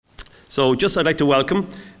So just I'd like to welcome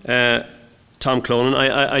Tom Clonan.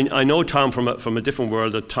 I know Tom from a different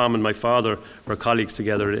world. That Tom and my father were colleagues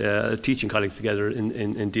together, teaching colleagues together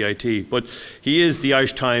in DIT. But he is the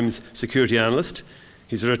Irish Times security analyst.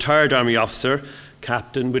 He's a retired army officer,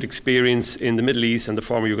 captain with experience in the Middle East and the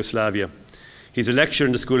former Yugoslavia. He's a lecturer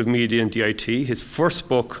in the School of Media in DIT. His first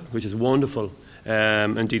book, which is wonderful,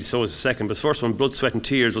 indeed so is the second, but his first one, Blood, Sweat and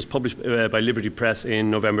Tears, was published by Liberty Press in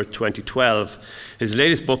November 2012. His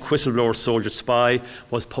latest book, Whistleblower, Soldier, Spy,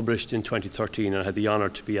 was published in 2013, and I had the honour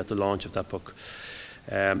to be at the launch of that book.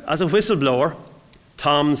 As a whistleblower,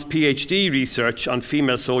 Tom's PhD research on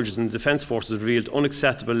female soldiers in the Defence Forces revealed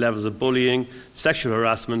unacceptable levels of bullying, sexual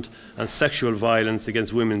harassment and sexual violence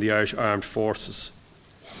against women in the Irish Armed Forces.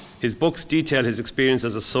 His books detail his experience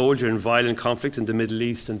as a soldier in violent conflicts in the Middle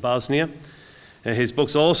East and Bosnia. His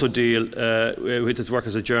books also deal with his work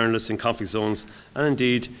as a journalist in conflict zones, and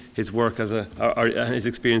indeed his work his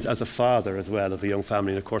experience as a father as well of a young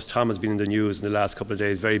family. And of course, Tom has been in the news in the last couple of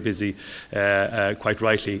days, very busy, quite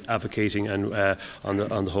rightly advocating and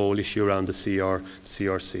on the whole issue around the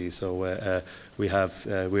CRC. So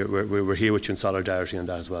we're here with you in solidarity on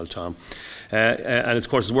that as well, Tom. And of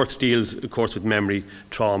course, his work deals, of course, with memory,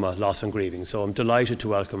 trauma, loss and grieving. So I'm delighted to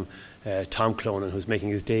welcome Tom Clonan, who's making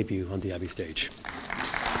his debut on the Abbey stage.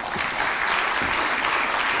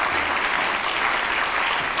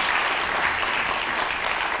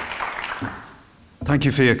 Thank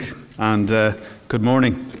you, Fiach, and good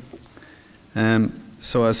morning.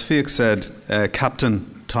 So as Fiach said,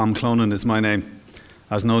 Captain Tom Clonan is my name,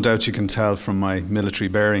 as no doubt you can tell from my military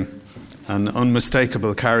bearing and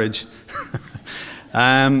unmistakable carriage.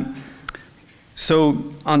 So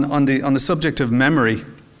on the subject of memory,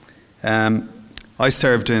 I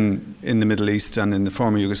served in the Middle East and in the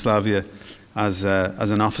former Yugoslavia as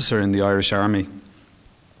an officer in the Irish Army,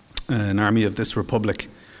 an army of this republic,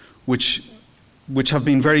 which have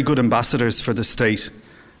been very good ambassadors for the state,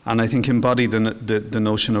 and I think embody the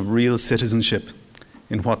notion of real citizenship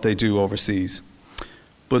in what they do overseas.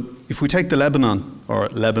 But if we take the Lebanon, or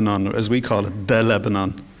Lebanon, or as we call it, the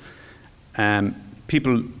Lebanon,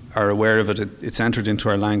 people are aware of it. It's entered into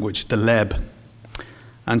our language, the Leb,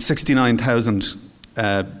 and 69,000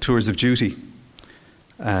 tours of duty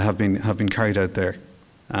have been carried out there.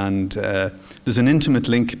 And there's an intimate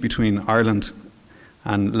link between Ireland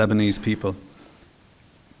and Lebanese people.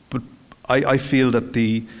 But I feel that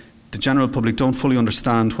the general public don't fully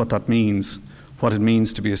understand what it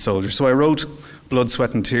means to be a soldier. So I wrote Blood,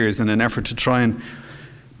 Sweat and Tears in an effort to try and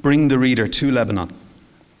bring the reader to Lebanon.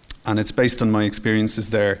 And it's based on my experiences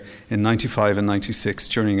there in 95 and 96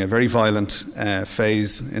 during a very violent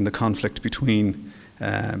phase in the conflict between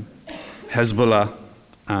Hezbollah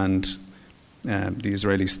and the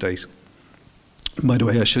Israeli state. By the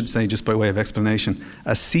way, I should say, just by way of explanation,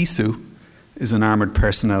 a SISU is an armoured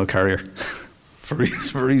personnel carrier, for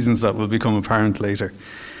reasons that will become apparent later.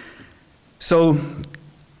 So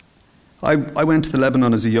I went to the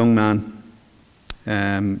Lebanon as a young man.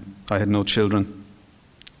 I had no children.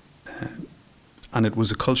 And it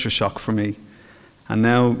was a culture shock for me. And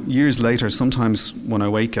now, years later, sometimes when I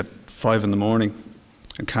wake at 5 in the morning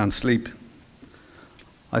and can't sleep,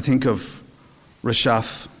 I think of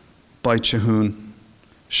Rashaf, Beit Shahun,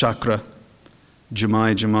 Shakra,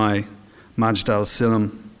 Jamai, Majd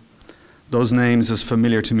al-Silm. Those names as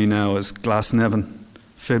familiar to me now as Glasnevin,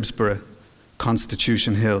 Phibsborough,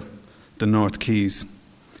 Constitution Hill, the North Keys.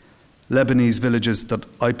 Lebanese villages that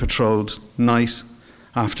I patrolled night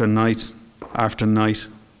after night after night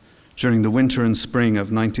during the winter and spring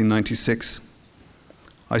of 1996.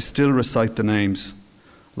 I still recite the names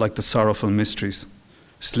like the sorrowful mysteries,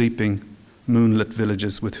 sleeping, moonlit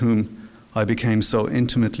villages with whom I became so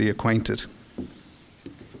intimately acquainted.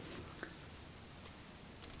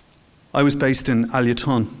 I was based in Al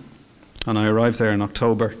Yatun, and I arrived there in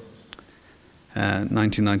October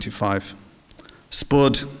 1995.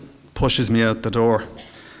 Spud pushes me out the door.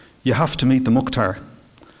 You have to meet the Mukhtar.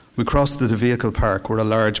 We crossed the vehicle park where a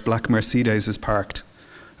large black Mercedes is parked.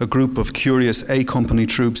 A group of curious A Company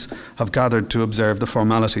troops have gathered to observe the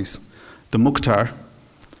formalities. The Mukhtar,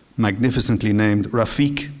 magnificently named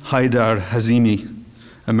Rafiq Haidar Hazimi,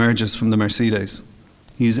 emerges from the Mercedes.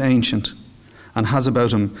 He is ancient and has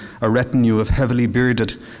about him a retinue of heavily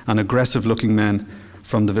bearded and aggressive-looking men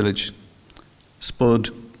from the village. Spud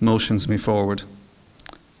motions me forward.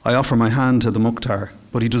 I offer my hand to the Mukhtar,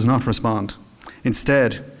 but he does not respond.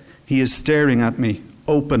 Instead, he is staring at me,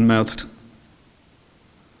 open-mouthed.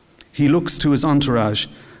 He looks to his entourage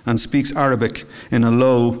and speaks Arabic in a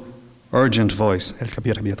low, urgent voice.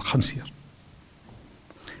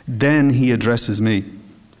 Then he addresses me.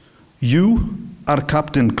 You are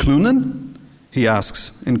Captain Cloonan? He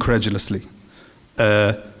asks incredulously.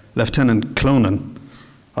 Lieutenant Clonan,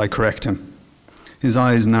 I correct him. His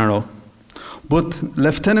eyes narrow. But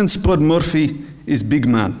Lieutenant Spud Murphy is big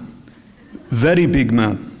man. Very big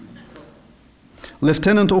man.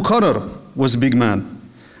 Lieutenant O'Connor was a big man.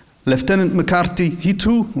 Lieutenant McCarthy, he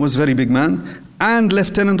too was very big man. And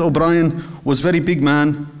Lieutenant O'Brien was very big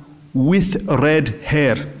man with red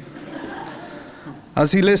hair.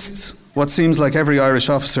 As he lists what seems like every Irish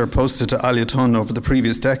officer posted to Aliatun over the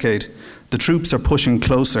previous decade, the troops are pushing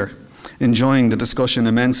closer, enjoying the discussion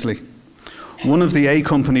immensely. One of the A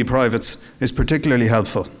Company privates is particularly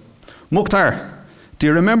helpful. Mukhtar, do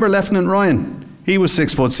you remember Lieutenant Ryan? He was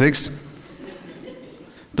 6'6".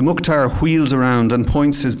 The Mukhtar wheels around and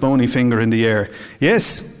points his bony finger in the air.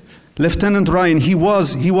 Yes, Lieutenant Ryan, he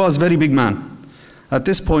was very big man. At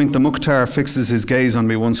this point, the Mukhtar fixes his gaze on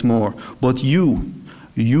me once more. But you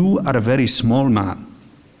are a very small man.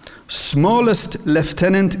 Smallest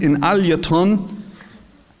lieutenant in Aliatun,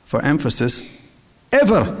 for emphasis,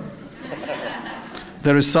 ever.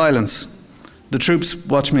 There is silence. The troops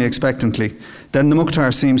watch me expectantly. Then the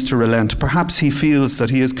Mukhtar seems to relent. Perhaps he feels that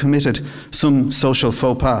he has committed some social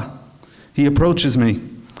faux pas. He approaches me,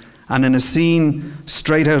 and in a scene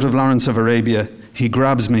straight out of Lawrence of Arabia, he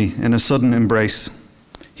grabs me in a sudden embrace.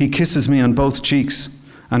 He kisses me on both cheeks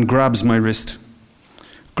and grabs my wrist.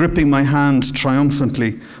 Gripping my hand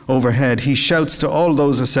triumphantly overhead, he shouts to all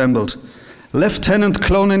those assembled, Lieutenant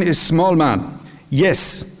Clonan is small man.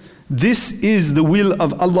 Yes, this is the will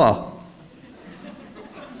of Allah.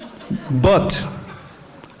 But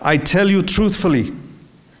I tell you truthfully,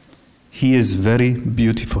 he is very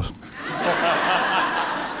beautiful.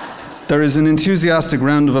 There is an enthusiastic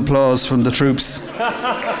round of applause from the troops,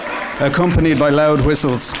 accompanied by loud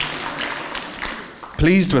whistles.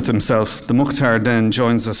 Pleased with himself, the Mukhtar then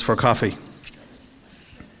joins us for coffee.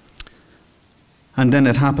 And then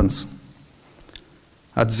it happens.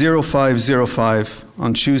 At 05:05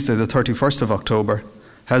 on Tuesday the 31st of October,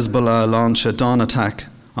 Hezbollah launch a dawn attack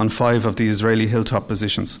on 5 of the Israeli hilltop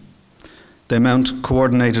positions. They mount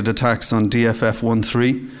coordinated attacks on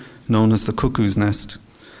DFF-13, known as the Cuckoo's Nest,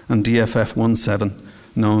 and DFF-17,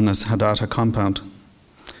 known as Hadatta Compound,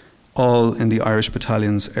 all in the Irish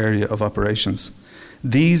Battalion's area of operations.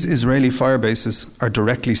 These Israeli fire bases are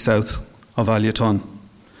directly south of Aliatun.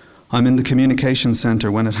 I'm in the communications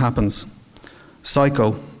centre when it happens.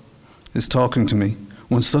 Psycho is talking to me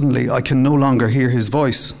when suddenly I can no longer hear his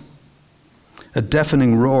voice. A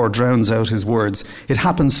deafening roar drowns out his words. It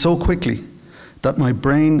happens so quickly that my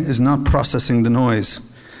brain is not processing the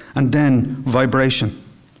noise. And then vibration.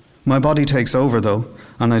 My body takes over though,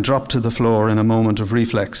 and I drop to the floor in a moment of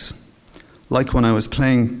reflex. Like when I was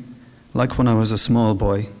a small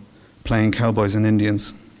boy, playing cowboys and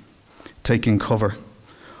Indians, taking cover.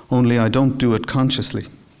 Only I don't do it consciously.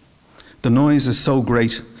 The noise is so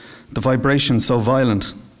great, the vibration so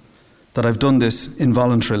violent, that I've done this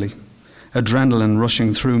involuntarily. Adrenaline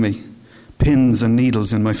rushing through me, pins and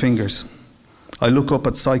needles in my fingers. I look up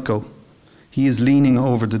at Psycho. He is leaning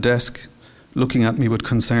over the desk, looking at me with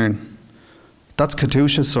concern. That's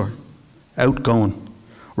Katusha, sir. Outgoing.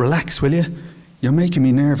 Relax, will you? You're making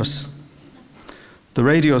me nervous. The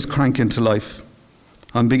radios crank into life.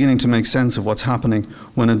 I'm beginning to make sense of what's happening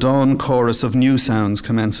when a dawn chorus of new sounds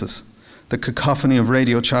commences. The cacophony of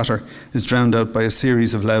radio chatter is drowned out by a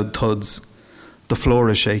series of loud thuds. The floor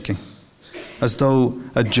is shaking, as though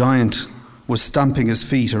a giant was stamping his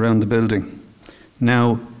feet around the building.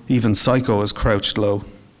 Now, even Psycho is crouched low.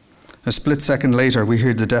 A split second later, we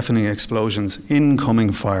hear the deafening explosions.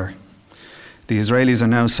 Incoming fire. The Israelis are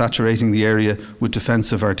now saturating the area with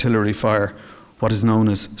defensive artillery fire, what is known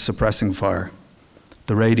as suppressing fire.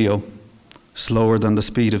 The radio, slower than the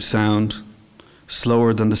speed of sound,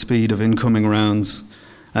 slower than the speed of incoming rounds,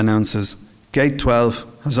 announces, Gate 12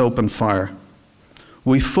 has opened fire.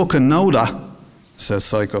 We fucking know that, says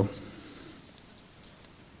Psycho.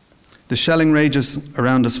 The shelling rages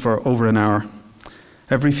around us for over an hour.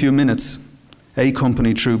 Every few minutes, A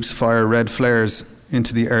Company troops fire red flares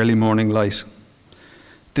into the early morning light.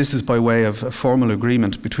 This is by way of a formal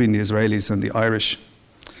agreement between the Israelis and the Irish.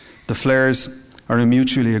 The flares are a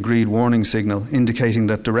mutually agreed warning signal indicating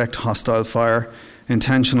that direct hostile fire,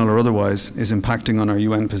 intentional or otherwise, is impacting on our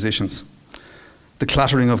UN positions. The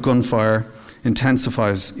clattering of gunfire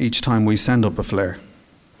intensifies each time we send up a flare.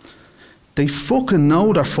 They fucking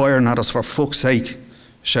know they're firing at us, for fuck's sake,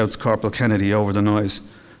 shouts Corporal Kennedy over the noise.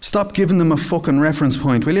 Stop giving them a fucking reference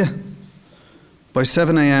point, will you? By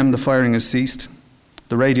 7 a.m. the firing has ceased.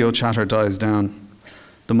 The radio chatter dies down.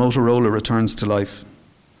 The Motorola returns to life.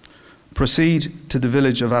 Proceed to the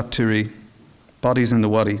village of At-Turi. Bodies in the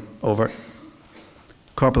wadi. Over.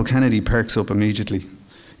 Corporal Kennedy perks up immediately.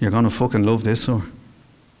 You're going to fucking love this, sir.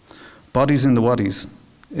 Bodies in the wadis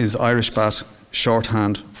is Irish Bat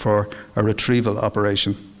shorthand for a retrieval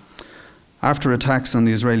operation. After attacks on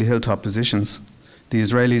the Israeli hilltop positions, the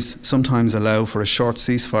Israelis sometimes allow for a short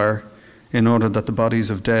ceasefire in order that the bodies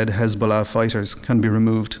of dead Hezbollah fighters can be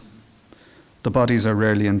removed. The bodies are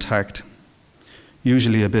rarely intact,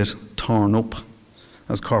 usually a bit torn up,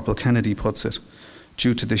 as Corporal Kennedy puts it,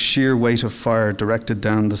 due to the sheer weight of fire directed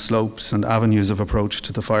down the slopes and avenues of approach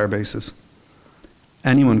to the fire bases.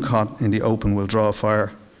 Anyone caught in the open will draw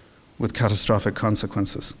fire, with catastrophic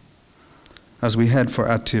consequences. As we head for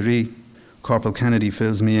At-Tiri, Corporal Kennedy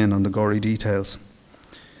fills me in on the gory details.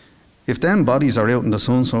 If them bodies are out in the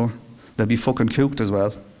sun, sir, they'll be fucking cooked as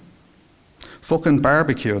well. Fucking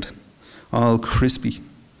barbecued, all crispy.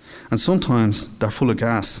 And sometimes they're full of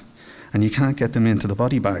gas, and you can't get them into the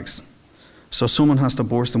body bags. So someone has to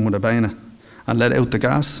burst them with a bayonet and let out the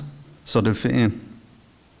gas so they'll fit in.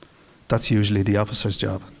 That's usually the officer's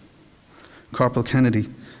job. Corporal Kennedy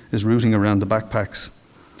is rooting around the backpacks,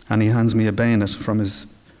 and he hands me a bayonet from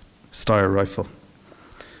his Steyr rifle.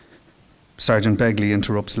 Sergeant Begley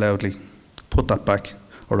interrupts loudly. Put that back,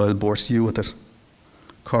 or I'll burst you with it.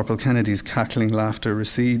 Corporal Kennedy's cackling laughter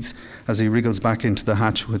recedes as he wriggles back into the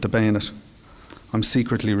hatch with the bayonet. I'm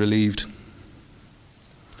secretly relieved.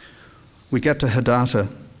 We get to Hadata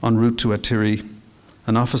en route to At-Tiri.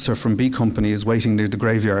 An officer from B Company is waiting near the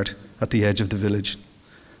graveyard at the edge of the village.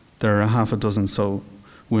 There are a half a dozen so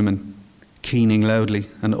women, keening loudly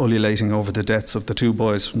and ululating over the deaths of the two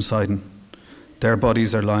boys from Sidon. Their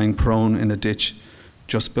bodies are lying prone in a ditch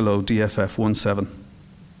just below DFF 17.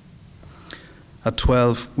 At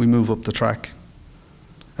 12, we move up the track.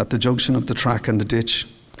 At the junction of the track and the ditch,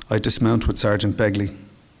 I dismount with Sergeant Begley.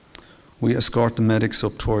 We escort the medics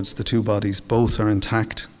up towards the two bodies. Both are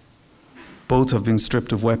intact. Both have been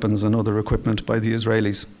stripped of weapons and other equipment by the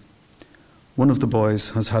Israelis. One of the boys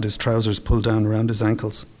has had his trousers pulled down around his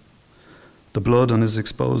ankles. The blood on his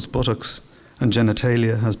exposed buttocks and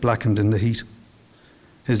genitalia has blackened in the heat.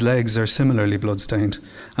 His legs are similarly blood-stained,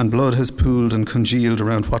 and blood has pooled and congealed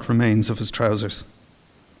around what remains of his trousers.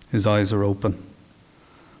 His eyes are open.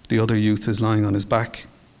 The other youth is lying on his back.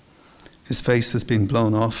 His face has been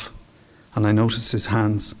blown off, and I notice his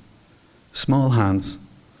hands, small hands,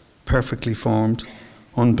 perfectly formed,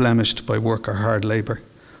 unblemished by work or hard labour,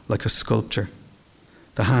 like a sculpture,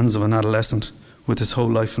 the hands of an adolescent with his whole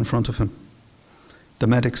life in front of him. The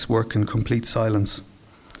medics work in complete silence.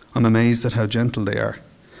 I'm amazed at how gentle they are.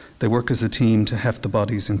 They work as a team to heft the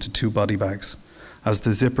bodies into two body bags. As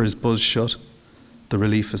the zippers buzz shut, the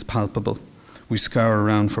relief is palpable. We scour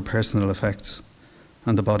around for personal effects,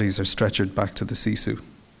 and the bodies are stretchered back to the Sisu.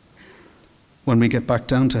 When we get back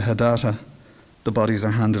down to Hadata, the bodies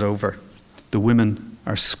are handed over. The women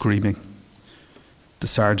are screaming. The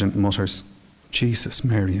sergeant mutters, Jesus,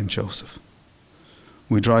 Mary and Joseph.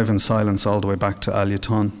 We drive in silence all the way back to Al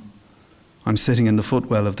Yaton. I'm sitting in the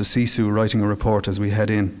footwell of the Sisu writing a report as we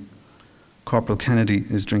head in. Corporal Kennedy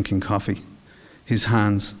is drinking coffee, his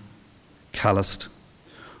hands calloused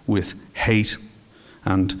with hate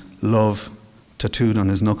and love tattooed on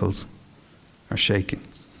his knuckles are shaking.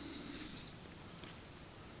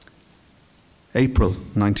 April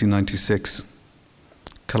 1996.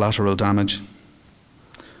 Collateral damage.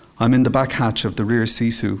 I'm in the back hatch of the rear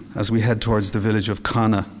Sisu as we head towards the village of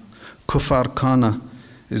Kana. Kufar Kana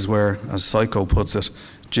is where, as Psycho puts it,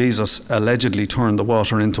 Jesus allegedly turned the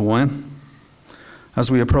water into wine. As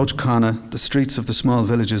we approach Kana, the streets of the small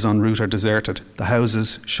villages en route are deserted, the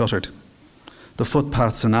houses shuttered. The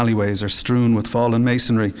footpaths and alleyways are strewn with fallen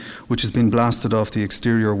masonry, which has been blasted off the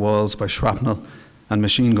exterior walls by shrapnel and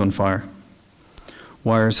machine gun fire.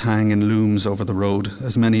 Wires hang in looms over the road,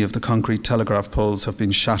 as many of the concrete telegraph poles have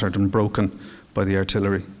been shattered and broken by the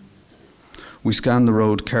artillery. We scan the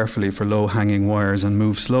road carefully for low-hanging wires and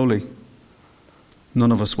move slowly.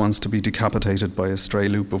 None of us wants to be decapitated by a stray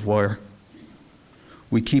loop of wire.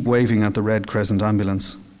 We keep waving at the Red Crescent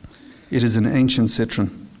ambulance. It is an ancient Citroën,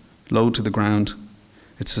 low to the ground,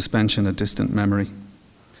 its suspension a distant memory.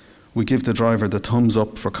 We give the driver the thumbs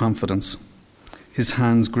up for confidence. His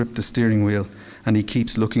hands grip the steering wheel, and he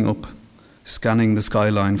keeps looking up, scanning the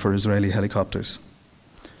skyline for Israeli helicopters.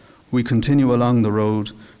 We continue along the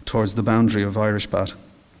road towards the boundary of Irish Bat.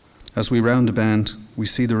 As we round a bend, we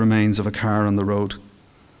see the remains of a car on the road.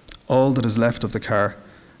 All that is left of the car,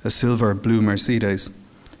 a silver blue Mercedes,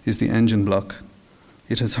 is the engine block.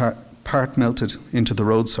 It has part melted into the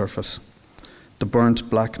road surface. The burnt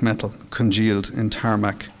black metal congealed in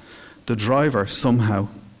tarmac. The driver, somehow,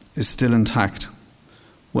 is still intact.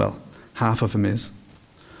 Well, half of him is.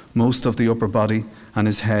 Most of the upper body and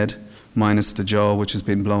his head, minus the jaw which has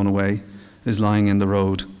been blown away, is lying in the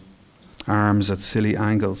road, arms at silly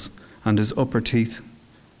angles, and his upper teeth,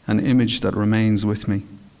 an image that remains with me,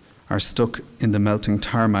 are stuck in the melting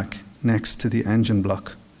tarmac next to the engine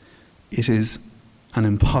block. It is an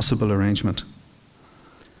impossible arrangement.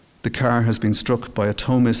 The car has been struck by a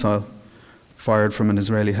tow missile fired from an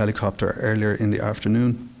Israeli helicopter earlier in the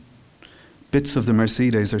afternoon. Bits of the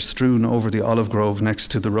Mercedes are strewn over the olive grove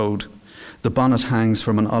next to the road. The bonnet hangs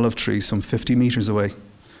from an olive tree some 50 metres away.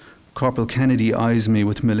 Corporal Kennedy eyes me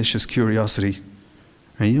with malicious curiosity.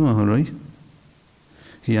 "Are you all right?"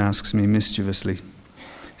 he asks me mischievously.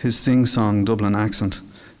 His sing-song Dublin accent,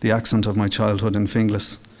 the accent of my childhood in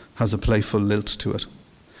Finglas, has a playful lilt to it.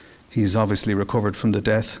 He is obviously recovered from the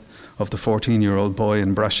death of the 14-year-old boy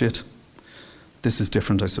in Brashit. This is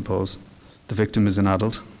different, I suppose. The victim is an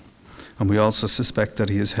adult, and we also suspect that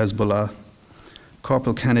he is Hezbollah.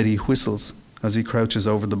 Corporal Kennedy whistles as he crouches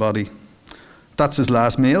over the body. "That's his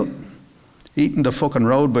last meal. Eating the fucking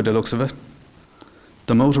road by the looks of it."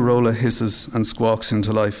 The Motorola hisses and squawks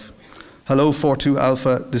into life. "Hello, 42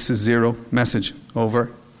 Alpha, this is Zero. Message,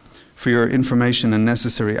 over. For your information and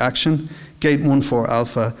necessary action, Gate 14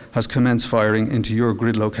 Alpha has commenced firing into your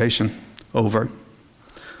grid location. Over."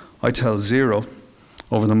 I tell Zero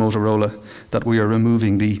over the Motorola that we are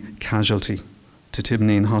removing the casualty to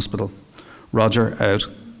Tibneen Hospital. "Roger, out,"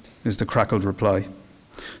 is the crackled reply.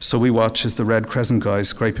 So we watch as the Red Crescent guys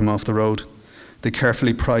scrape him off the road. They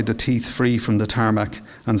carefully pry the teeth free from the tarmac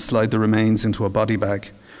and slide the remains into a body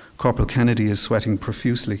bag. Corporal Kennedy is sweating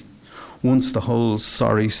profusely. Once the whole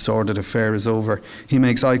sorry, sordid affair is over, he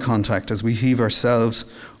makes eye contact as we heave ourselves,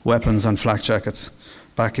 weapons and flak jackets,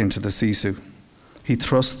 back into the Sisu. He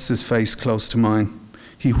thrusts his face close to mine.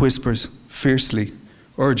 He whispers, fiercely,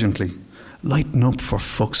 urgently, "Lighten up for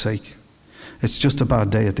fuck's sake. It's just a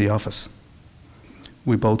bad day at the office."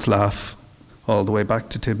 We both laugh, all the way back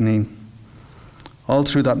to Tibneen. All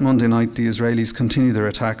through that Monday night, the Israelis continue their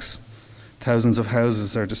attacks. Thousands of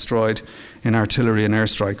houses are destroyed in artillery and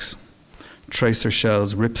airstrikes. Tracer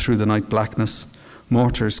shells rip through the night blackness,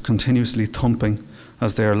 mortars continuously thumping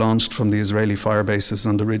as they are launched from the Israeli fire bases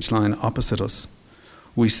on the ridgeline opposite us.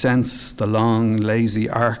 We sense the long, lazy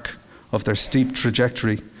arc of their steep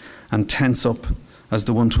trajectory and tense up as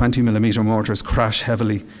the 120mm mortars crash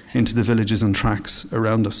heavily into the villages and tracks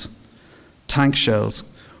around us. Tank shells,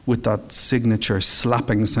 with that signature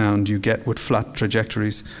slapping sound you get with flat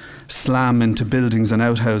trajectories, slam into buildings and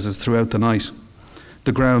outhouses throughout the night.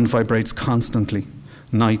 The ground vibrates constantly.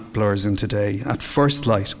 Night blurs into day. At first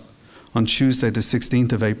light, on Tuesday the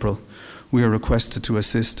 16th of April, we are requested to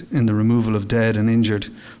assist in the removal of dead and injured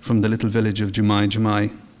from the little village of Jumai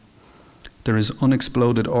Jumai. There is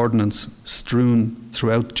unexploded ordnance strewn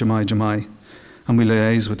throughout Jumai Jumai, and we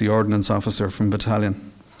liaise with the ordnance officer from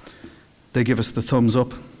battalion. They give us the thumbs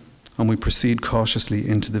up, and we proceed cautiously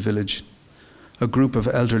into the village. A group of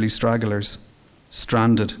elderly stragglers,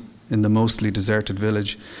 stranded in the mostly deserted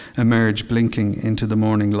village, emerge blinking into the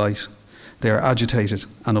morning light. They are agitated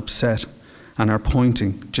and upset and are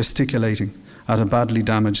pointing, gesticulating at a badly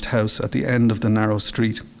damaged house at the end of the narrow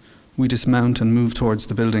street. We dismount and move towards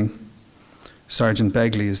the building. Sergeant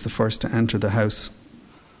Begley is the first to enter the house.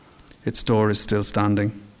 Its door is still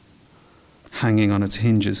standing, hanging on its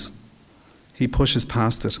hinges. He pushes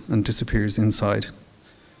past it and disappears inside.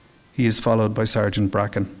 He is followed by Sergeant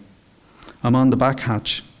Bracken. I'm on the back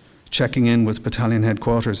hatch, checking in with battalion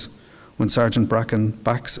headquarters, when Sergeant Bracken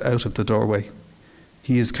backs out of the doorway.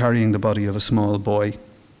 He is carrying the body of a small boy.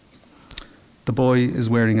 The boy is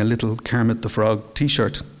wearing a little Kermit the Frog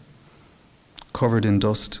t-shirt, covered in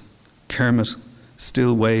dust. Kermit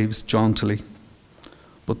still waves jauntily,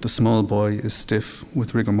 but the small boy is stiff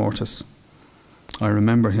with rigor mortis. I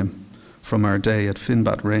remember him from our day at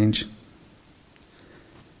Finbat Range.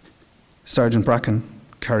 Sergeant Bracken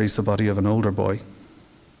carries the body of an older boy.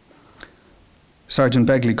 Sergeant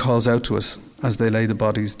Begley calls out to us as they lay the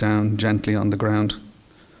bodies down gently on the ground.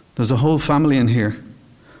 "There's a whole family in here,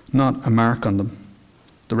 not a mark on them."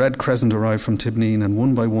 The Red Crescent arrive from Tibneen, and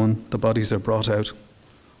one by one the bodies are brought out.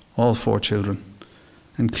 All 4 children,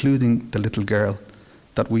 including the little girl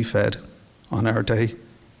that we fed on our day.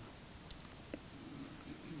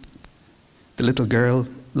 The little girl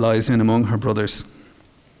lies in among her brothers.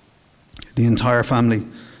 The entire family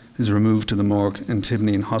is removed to the morgue in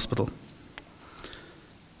Tibneen Hospital.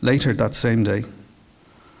 Later that same day,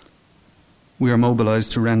 we are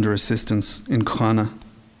mobilised to render assistance in Khana,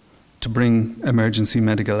 to bring emergency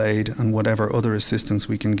medical aid and whatever other assistance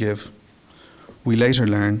we can give. We later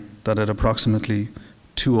learn that at approximately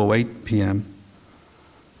 2:08 p.m,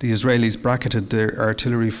 The Israelis bracketed their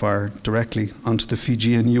artillery fire directly onto the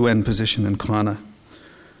Fijian UN position in Kwana.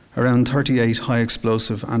 Around 38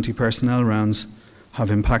 high-explosive anti-personnel rounds have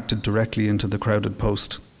impacted directly into the crowded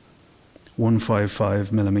post.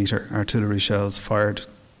 155mm artillery shells fired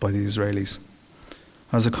by the Israelis.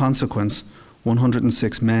 As a consequence,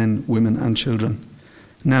 106 men, women and children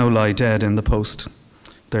now lie dead in the post,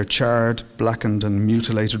 their charred, blackened and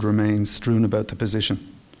mutilated remains strewn about the position.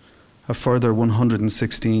 A further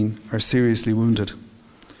 116 are seriously wounded.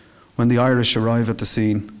 When the Irish arrive at the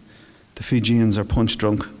scene, the Fijians are punch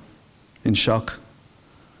drunk, in shock.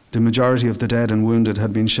 The majority of the dead and wounded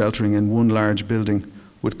had been sheltering in one large building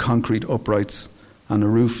with concrete uprights and a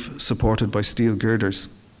roof supported by steel girders.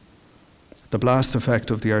 The blast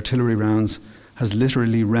effect of the artillery rounds has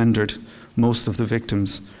literally rendered most of the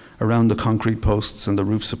victims around the concrete posts and the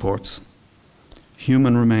roof supports.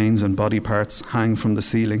 Human remains and body parts hang from the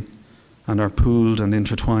ceiling and are pooled and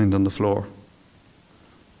intertwined on the floor.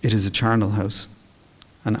 It is a charnel house,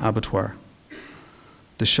 an abattoir.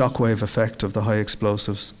 The shockwave effect of the high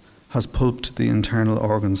explosives has pulped the internal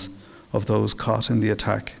organs of those caught in the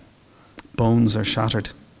attack. Bones are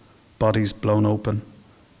shattered, bodies blown open,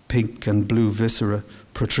 pink and blue viscera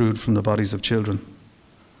protrude from the bodies of children.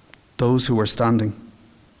 Those who are standing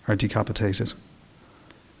are decapitated.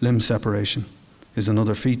 Limb separation is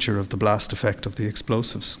another feature of the blast effect of the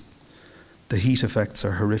explosives. The heat effects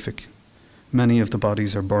are horrific. Many of the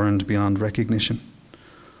bodies are burned beyond recognition.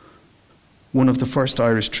 One of the first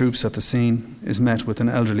Irish troops at the scene is met with an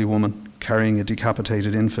elderly woman carrying a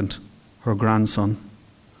decapitated infant, her grandson.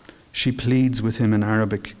 She pleads with him in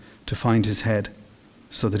Arabic to find his head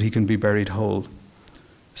so that he can be buried whole.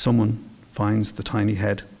 Someone finds the tiny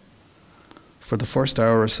head. For the first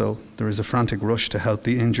hour or so, there is a frantic rush to help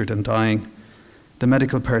the injured and dying. The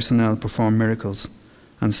medical personnel perform miracles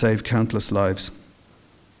and save countless lives.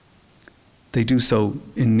 They do so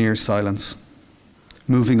in near silence,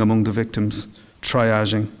 moving among the victims,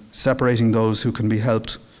 triaging, separating those who can be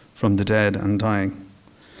helped from the dead and dying.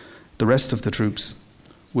 The rest of the troops,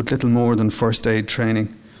 with little more than first aid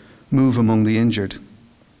training, move among the injured.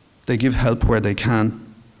 They give help where they can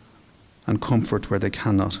and comfort where they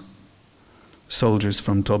cannot. Soldiers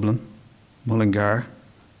from Dublin, Mullingar,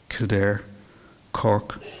 Kildare,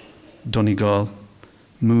 Cork, Donegal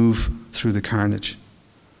move through the carnage.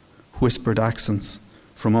 Whispered accents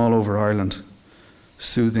from all over Ireland,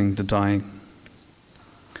 soothing the dying.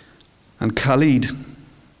 And Khalid,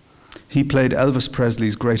 he played Elvis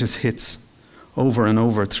Presley's greatest hits over and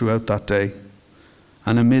over throughout that day.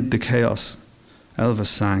 And amid the chaos, Elvis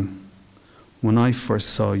sang, "When I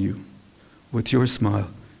first saw you, with your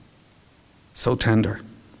smile, so tender,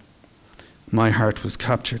 my heart was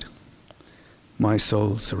captured, my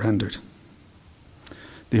soul surrendered."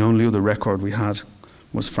 The only other record we had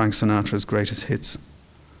was Frank Sinatra's greatest hits.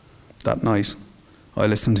 That night, I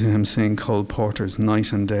listened to him sing Cole Porter's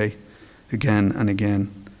Night and Day again and again.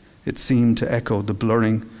 It seemed to echo the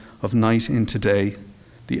blurring of night into day,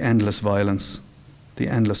 the endless violence, the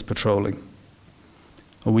endless patrolling.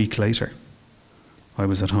 A week later, I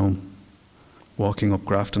was at home, walking up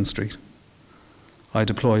Grafton Street. I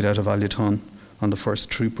deployed out of Alutun on the first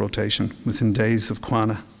troop rotation within days of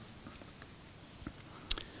Kwana.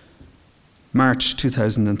 March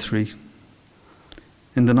 2003.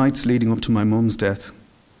 In the nights leading up to my mum's death,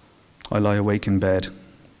 I lie awake in bed,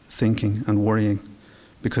 thinking and worrying,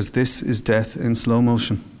 because this is death in slow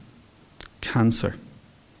motion. Cancer,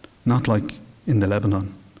 not like in the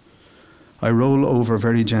Lebanon. I roll over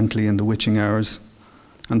very gently in the witching hours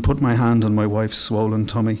and put my hand on my wife's swollen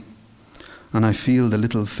tummy, and I feel the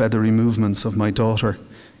little feathery movements of my daughter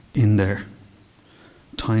in there.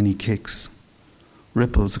 Tiny kicks,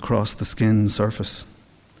 ripples across the skin surface.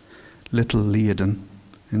 Little Leodin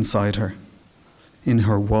inside her, in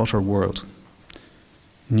her water world.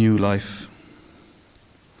 New life.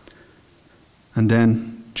 And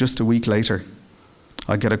then, just a week later,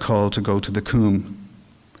 I get a call to go to the Coombe.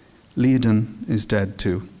 Leodin is dead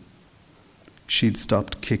too. She'd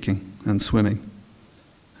stopped kicking and swimming,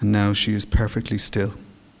 and now she is perfectly still.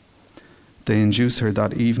 They induce her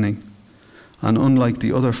that evening, and unlike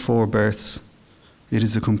the other 4 births, it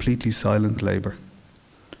is a completely silent labour.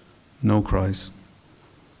 No cries,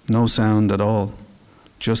 no sound at all,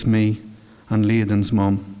 just me and Leodin's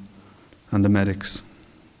mum and the medics.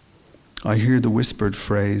 I hear the whispered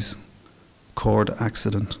phrase, cord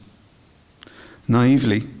accident.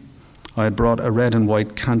 Naively, I had brought a red and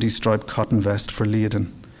white candy-striped cotton vest for Leodin.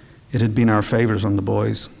 It had been our favourite on the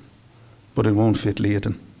boys, but it won't fit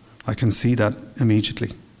Leodin. I can see that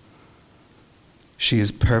immediately. She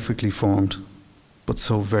is perfectly formed, but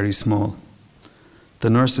so very small. The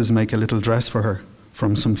nurses make a little dress for her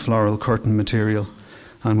from some floral curtain material,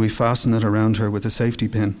 and we fasten it around her with a safety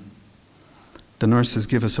pin. The nurses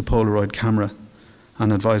give us a Polaroid camera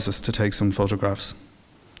and advise us to take some photographs.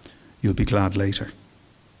 You'll be glad later.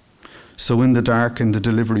 So in the dark in the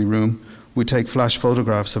delivery room, we take flash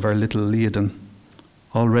photographs of our little Liadon,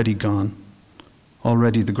 already gone,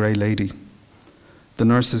 already the grey lady. The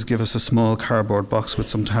nurses give us a small cardboard box with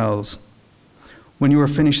some towels. When you are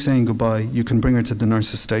finished saying goodbye, you can bring her to the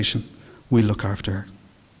nurses' station. We'll look after her.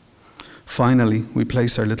 Finally, we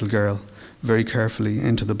place our little girl very carefully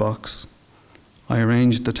into the box. I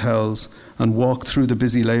arrange the towels and walk through the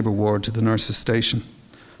busy labour ward to the nurses' station,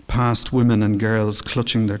 past women and girls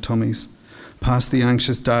clutching their tummies, past the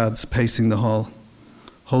anxious dads pacing the hall,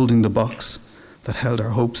 holding the box that held our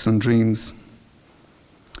hopes and dreams.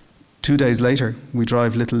 2 days later, we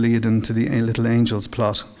drive little Liadon to the Little Angels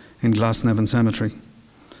plot in Glasnevin Cemetery,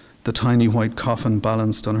 the tiny white coffin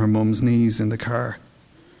balanced on her mum's knees in the car.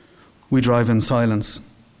 We drive in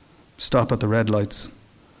silence, stop at the red lights,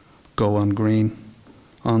 go on green,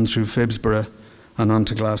 on through Phibsborough and on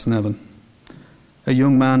to Glasnevin. A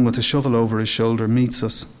young man with a shovel over his shoulder meets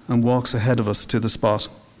us and walks ahead of us to the spot.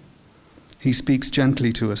 He speaks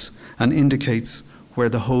gently to us and indicates where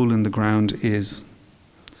the hole in the ground is.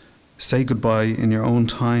 Say goodbye in your own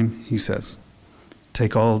time, he says.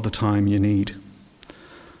 Take all the time you need.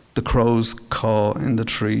 The crows caw in the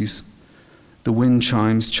trees. The wind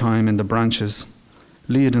chimes chime in the branches.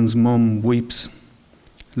 Liadon's mum weeps,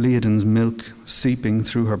 Liadon's milk seeping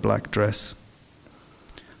through her black dress.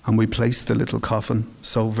 And we place the little coffin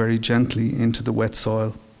so very gently into the wet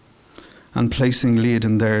soil. And placing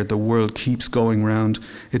Liadon there, the world keeps going round.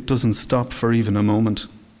 It doesn't stop for even a moment,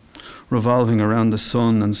 revolving around the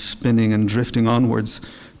sun and spinning and drifting onwards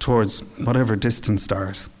towards whatever distant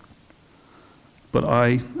stars. But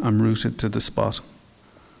I am rooted to the spot.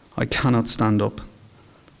 I cannot stand up.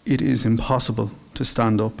 It is impossible to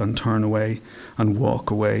stand up and turn away and walk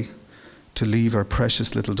away, to leave our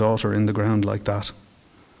precious little daughter in the ground like that.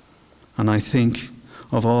 And I think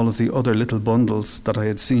of all of the other little bundles that I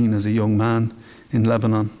had seen as a young man in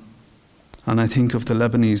Lebanon. And I think of the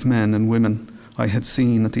Lebanese men and women I had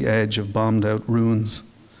seen at the edge of bombed out ruins,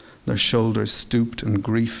 their shoulders stooped in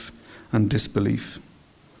grief and disbelief.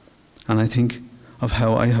 And I think of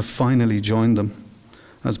how I have finally joined them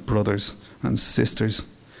as brothers and sisters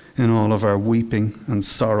in all of our weeping and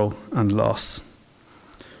sorrow and loss.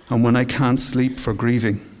 And when I can't sleep for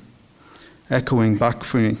grieving, echoing back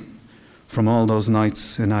for me from all those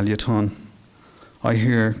nights in Aliaton, I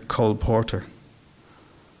hear Cole Porter.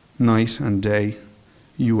 Night and day,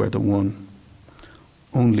 you are the one.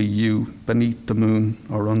 Only you, beneath the moon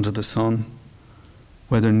or under the sun,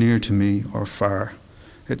 whether near to me or far,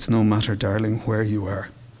 it's no matter, darling, where you are.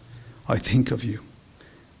 I think of you,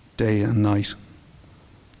 day and night,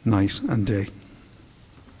 night and day.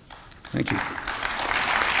 Thank you.